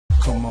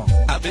Come on.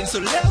 I've been so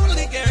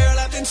lonely, girl,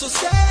 I've been so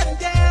sad and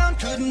down.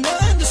 Couldn't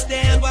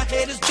understand why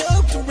haters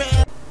joked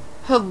around.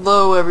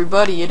 Hello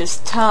everybody, it is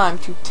time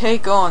to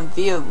take on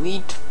the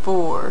Elite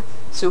Four.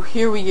 So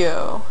here we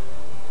go.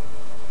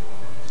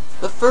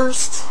 The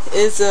first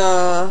is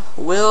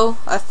Will,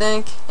 I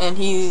think, and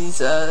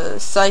he's a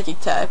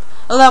psychic type.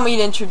 Allow me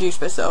to introduce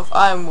myself.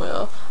 I'm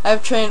Will. I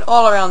have trained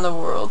all around the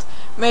world,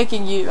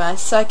 making you my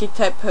psychic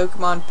type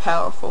Pokemon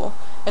powerful.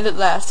 And at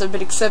last, I've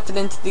been accepted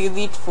into the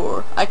Elite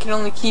Four. I can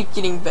only keep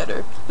getting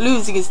better.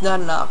 Losing is not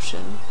an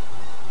option.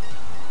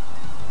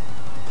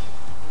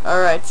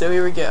 Alright, so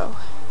here we go.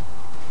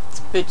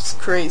 This bitch is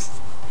crazy.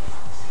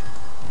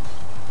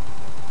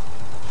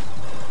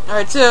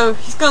 Alright, so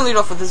he's gonna lead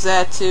off with a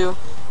Xatu,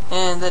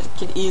 and that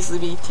can easily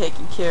be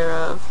taken care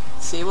of.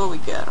 Let's see what we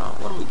got on.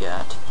 What do we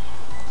got?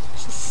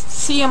 Just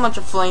see how much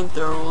a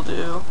flamethrower will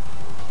do.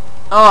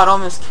 Oh, it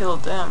almost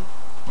killed them.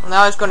 Well,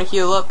 now he's gonna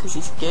heal up because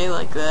he's gay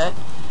like that.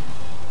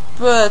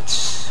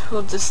 But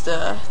we'll just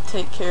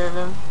take care of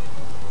him.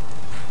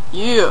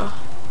 Yeah.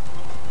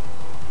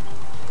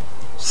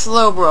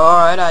 Slowbro.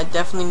 Alright, I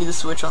definitely need to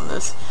switch on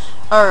this.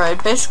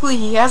 Alright, basically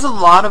he has a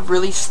lot of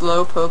really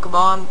slow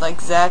Pokemon like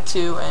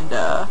Xatu and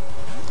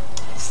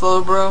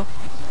Slowbro.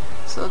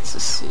 So let's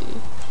just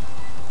see.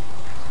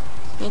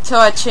 Until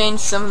I change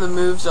some of the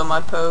moves on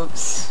my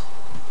pokes.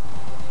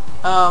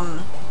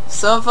 Some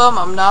of them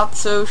I'm not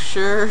so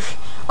sure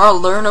are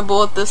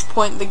learnable at this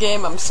point in the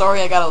game. I'm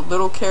sorry I got a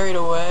little carried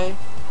away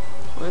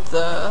with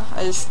the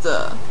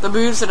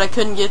moves that I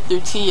couldn't get through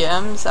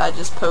TMs. I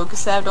just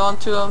Pokesabbed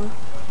onto them.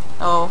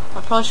 Oh,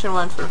 I probably should have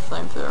went for a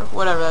flamethrower.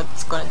 Whatever,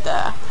 that's gonna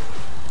die.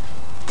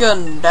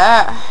 Gonna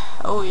die.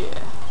 Oh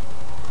yeah.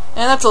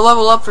 And that's a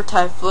level up for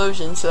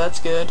Typhlosion, so that's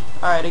good.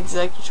 Alright,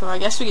 Exeggutor. I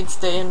guess we can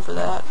stay in for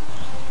that.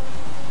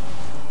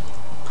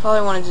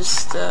 Probably want to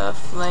just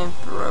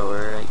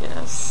flamethrower, I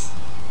guess.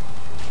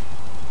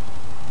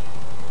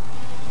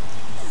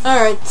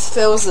 Alright,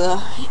 that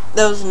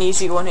was an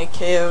easy one-hit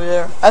KO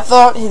there. I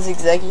thought his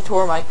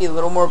Exeggutor might be a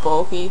little more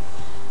bulky.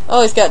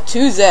 Oh, he's got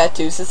two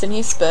Xatus, and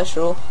he's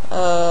special.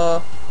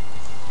 Could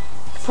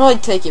probably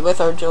take it with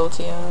our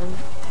Jolteon.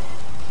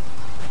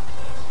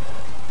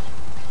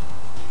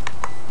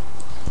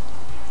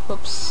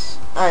 Whoops.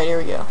 Alright, here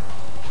we go.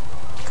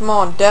 Come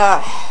on,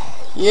 die.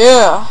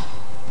 Yeah!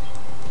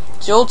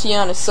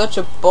 Jolteon is such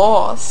a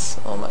boss.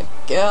 Oh my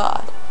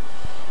god.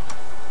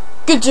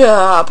 Good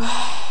job!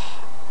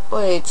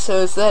 Wait,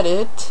 so is that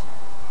it?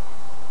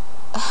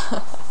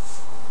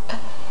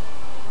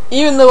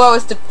 Even though I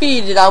was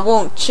defeated, I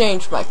won't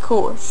change my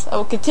course. I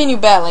will continue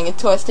battling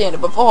until I stand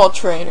above all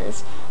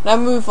trainers, and I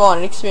move on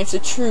and experience the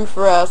true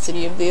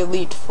ferocity of the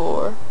Elite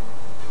Four.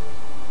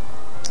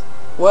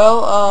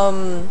 Well,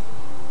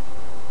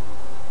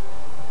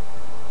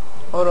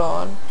 hold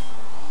on.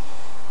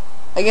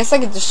 I guess I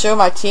could just show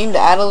my team to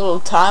add a little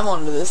time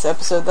onto this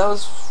episode. That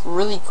was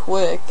really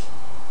quick.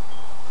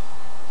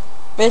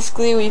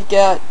 Basically, we've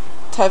got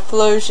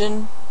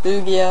Typhlosion,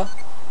 Lugia,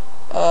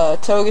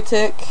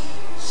 Togetic,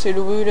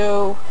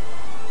 Sudowoodo,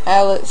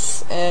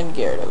 Alice, and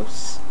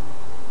Gyarados.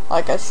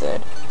 Like I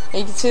said. And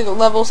you can see the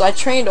levels. I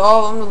trained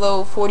all of them to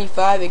level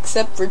 45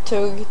 except for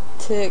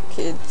Togetic.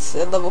 It's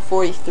at level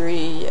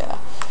 43, yeah.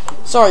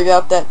 Sorry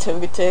about that,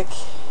 Togetic.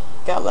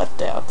 Got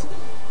left out.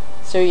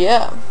 So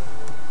yeah.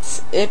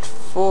 That's it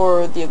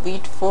for the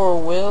Elite Four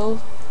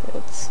Will.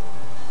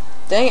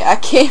 Dang it, I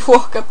can't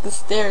walk up the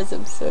stairs.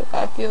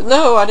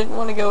 No, I didn't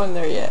want to go in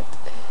there yet.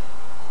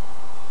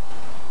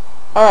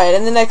 Alright,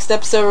 in the next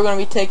episode we're going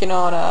to be taking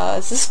on,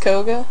 is this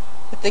Koga?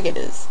 I think it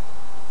is.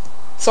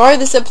 Sorry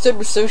this episode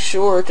was so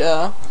short.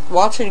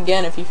 Watch it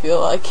again if you feel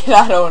like it.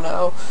 I don't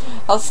know.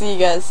 I'll see you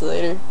guys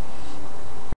later.